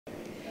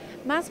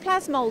Mas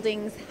Plas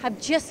Mouldings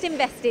have just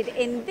invested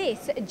in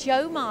this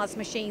Joemars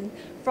machine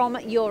from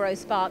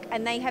Eurospark,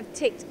 and they have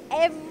ticked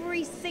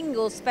every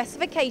single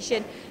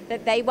specification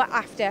that they were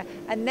after,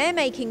 and they're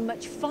making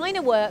much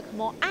finer work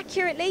more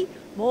accurately,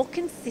 more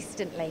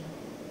consistently.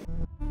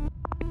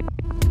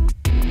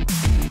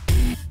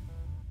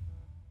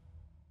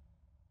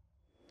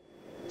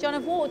 John,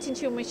 I've walked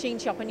into your machine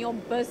shop and you're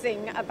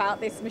buzzing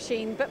about this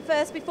machine, but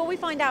first, before we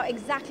find out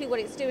exactly what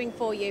it's doing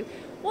for you,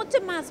 what do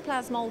Mas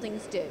Plas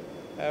Mouldings do?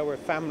 We're a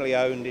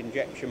family-owned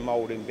injection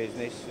moulding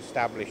business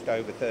established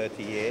over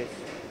 30 years,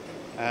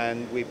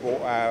 and we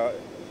brought our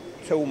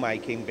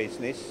tool-making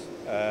business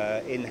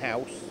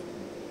in-house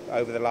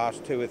over the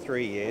last 2 or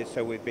 3 years,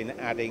 so we've been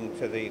adding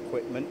to the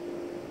equipment,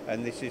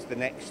 and this is the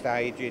next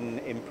stage in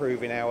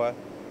improving our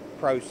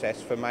process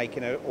for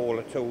making all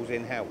the tools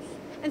in-house.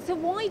 And so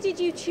why did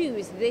you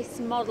choose this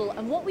model,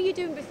 and what were you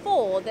doing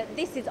before that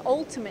this is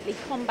ultimately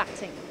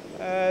combating?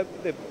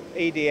 The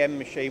EDM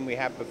machine we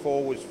had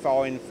before was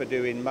fine for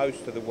doing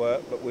most of the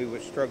work, but we were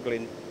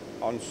struggling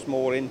on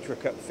small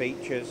intricate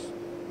features,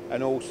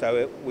 and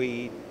also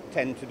we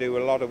tend to do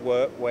a lot of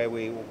work where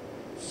we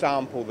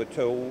sample the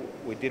tool,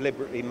 we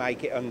deliberately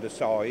make it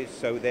undersized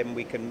so then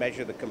we can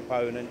measure the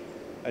component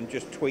and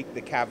just tweak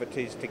the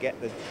cavities to get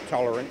the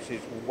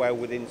tolerances well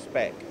within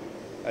spec.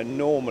 And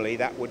normally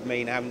that would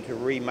mean having to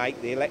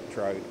remake the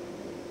electrode.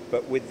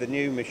 But with the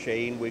new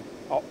machine, we've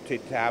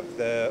opted to have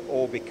the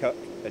orbicut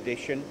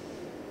edition,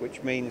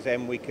 which means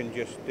then we can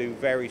just do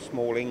very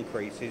small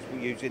increases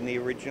using the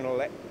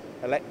original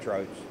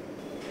electrodes.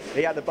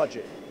 He had a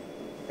budget,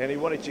 and he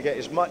wanted to get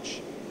as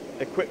much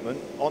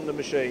equipment on the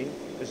machine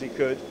as he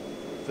could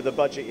for the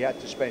budget he had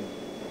to spend.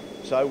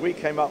 So we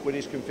came up with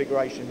his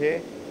configuration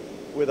here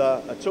with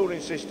a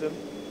tooling system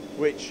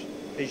which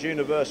is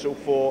universal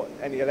for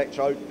any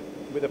electrode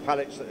with the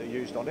pallets that are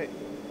used on it.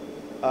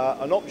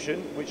 An option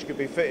which could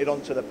be fitted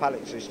onto the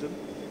pallet system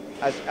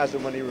as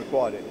and when he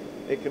required it.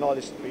 It can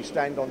either be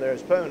stand on there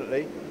as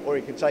permanently, or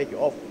he can take it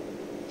off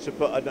to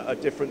put a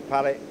different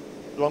pallet,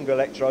 longer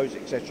electrodes,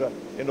 etc.,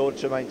 in order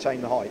to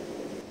maintain the height.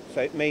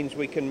 So it means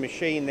we can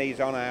machine these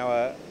on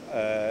our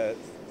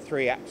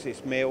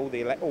 3-axis mill,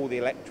 all the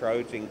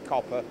electrodes in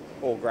copper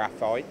or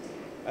graphite,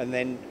 and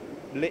then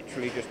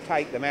literally just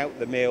take them out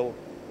the mill,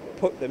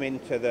 put them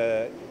into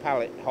the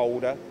pallet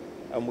holder,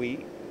 and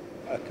we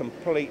are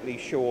completely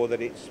sure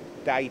that it's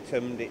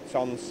datumed, it's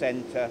on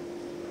centre,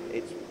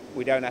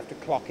 we don't have to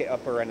clock it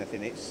up or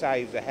anything. It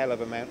saves a hell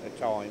of amount of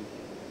time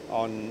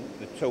on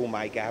the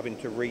toolmaker having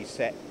to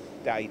reset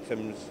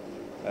datums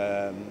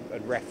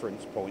and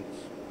reference points.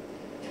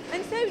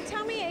 And so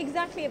tell me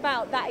exactly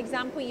about that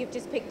example you've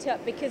just picked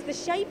up, because the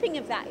shaping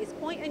of that is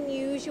quite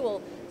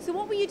unusual. So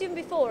what were you doing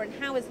before, and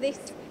how has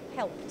this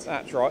helped?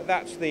 That's right,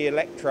 that's the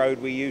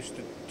electrode we used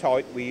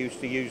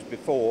to use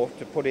before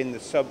to put in the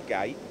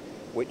sub-gate,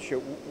 which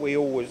we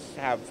always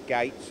have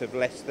gates of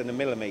less than 1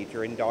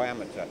 millimetre in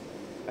diameter.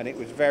 And it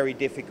was very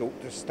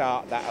difficult to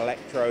start that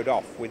electrode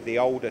off with the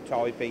older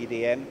type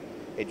EDM.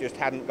 It just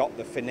hadn't got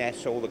the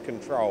finesse or the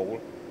control,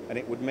 and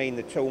it would mean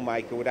the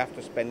toolmaker would have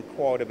to spend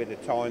quite a bit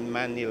of time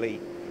manually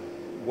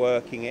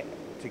working it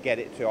to get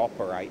it to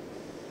operate.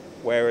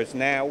 Whereas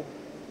now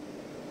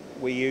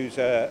we use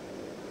a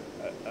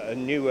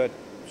newer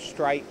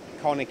straight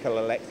conical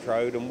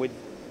electrode, and with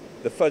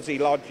the fuzzy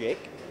logic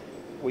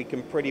we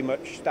can pretty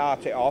much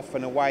start it off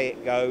and away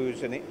it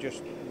goes, and it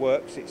just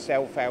works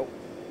itself out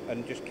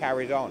and just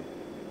carries on.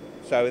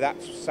 So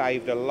that's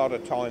saved a lot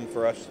of time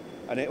for us,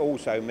 and it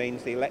also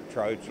means the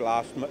electrodes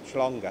last much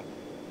longer.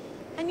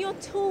 And your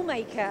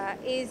toolmaker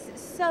is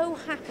so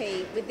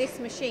happy with this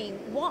machine.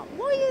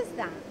 Why is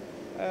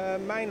that?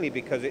 Mainly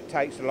because it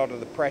takes a lot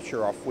of the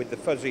pressure off with the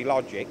fuzzy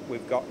logic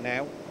we've got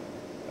now.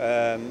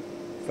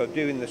 For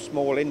doing the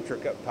small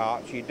intricate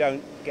parts, you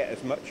don't get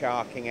as much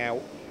arcing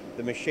out.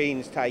 The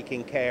machine's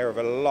taking care of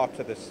a lot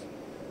of the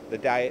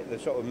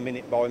sort of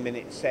minute by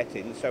minute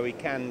setting, so we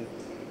can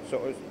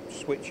sort of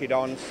switch it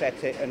on,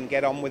 set it, and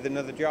get on with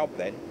another job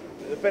then.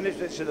 The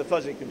benefits of the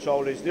fuzzy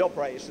control is the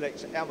operator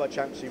selects how much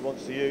amps he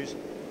wants to use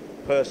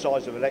per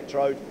size of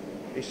electrode.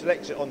 He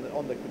selects it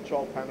on the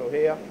control panel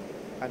here,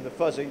 and the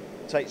fuzzy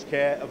takes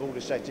care of all the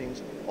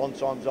settings, on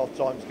times, off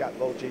times, gap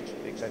voltage,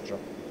 etc.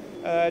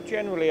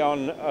 Generally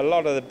on a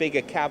lot of the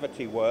bigger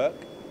cavity work,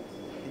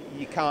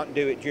 you can't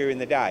do it during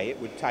the day.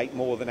 It would take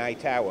more than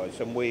 8 hours,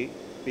 and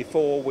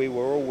before we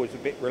were always a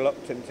bit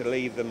reluctant to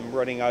leave them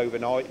running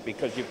overnight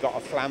because you've got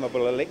a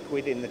flammable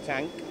liquid in the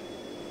tank,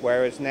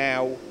 whereas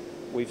now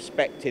we've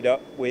spec'd it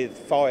up with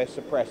fire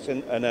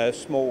suppressant and a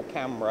small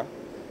camera,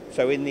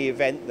 so in the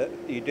event that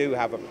you do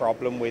have a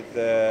problem with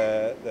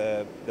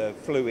the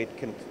fluid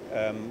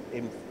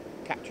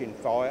catching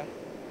fire,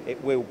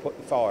 it will put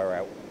the fire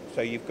out.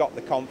 So you've got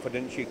the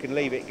confidence you can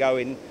leave it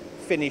going,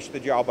 finish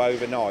the job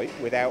overnight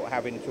without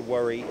having to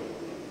worry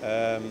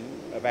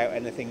about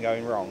anything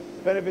going wrong.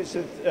 Benefits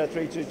of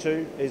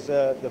 322 is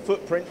the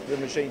footprint the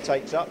machine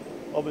takes up.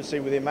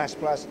 Obviously within Mas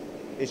Plas,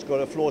 it's got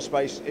a floor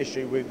space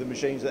issue with the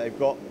machines that they've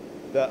got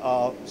that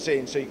are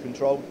CNC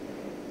controlled.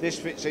 This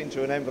fits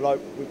into an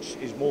envelope which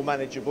is more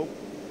manageable,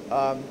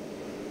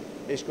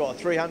 It's got a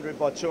 300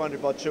 by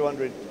 200 by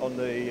 200 on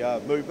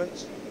the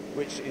movements,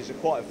 which is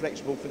quite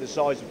flexible for the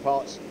size of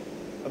parts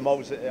and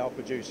moulds that they are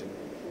producing.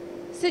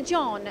 So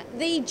John,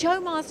 the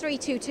Joemars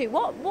 322,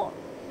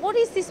 what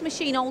is this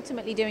machine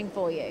ultimately doing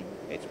for you?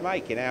 It's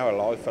making our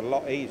life a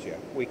lot easier.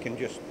 We can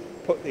just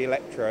put the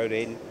electrode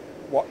in,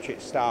 watch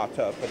it start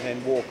up and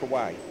then walk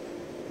away.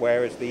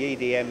 Whereas the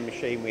EDM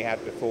machine we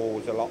had before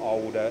was a lot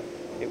older,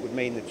 it would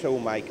mean the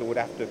toolmaker would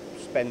have to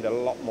spend a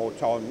lot more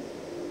time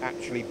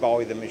actually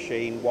by the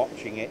machine,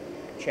 watching it,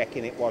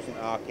 checking it wasn't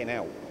arcing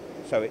out.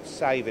 So it's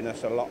saving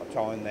us a lot of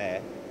time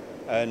there.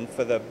 And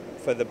for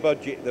the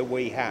budget that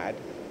we had,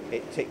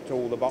 it ticked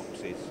all the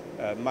boxes.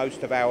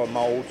 Most of our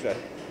moulds are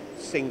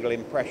single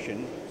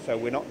impression, so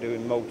we're not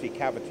doing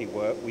multi-cavity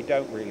work. We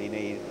don't really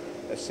need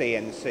a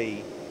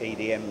CNC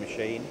EDM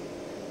machine.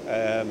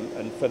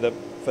 And for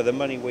the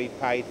money we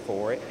paid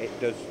for it, it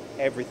does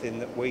everything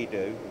that we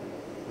do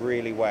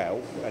really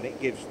well, and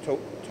it gives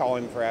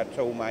time for our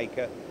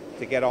toolmaker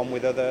to get on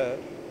with other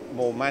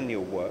more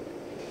manual work.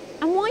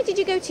 And why did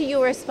you go to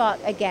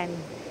Eurospark again?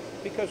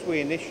 Because we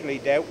initially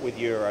dealt with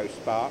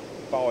Eurospark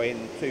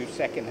buying 2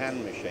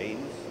 second-hand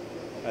machines,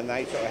 and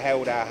they sort of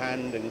held our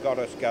hand and got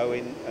us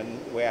going,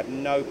 and we had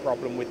no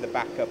problem with the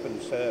backup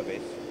and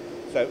service.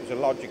 So it was a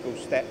logical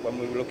step when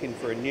we were looking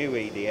for a new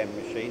EDM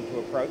machine to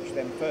approach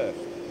them first.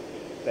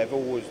 They've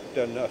always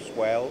done us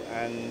well,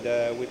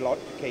 and we'd like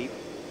to keep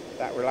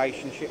that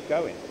relationship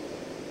going.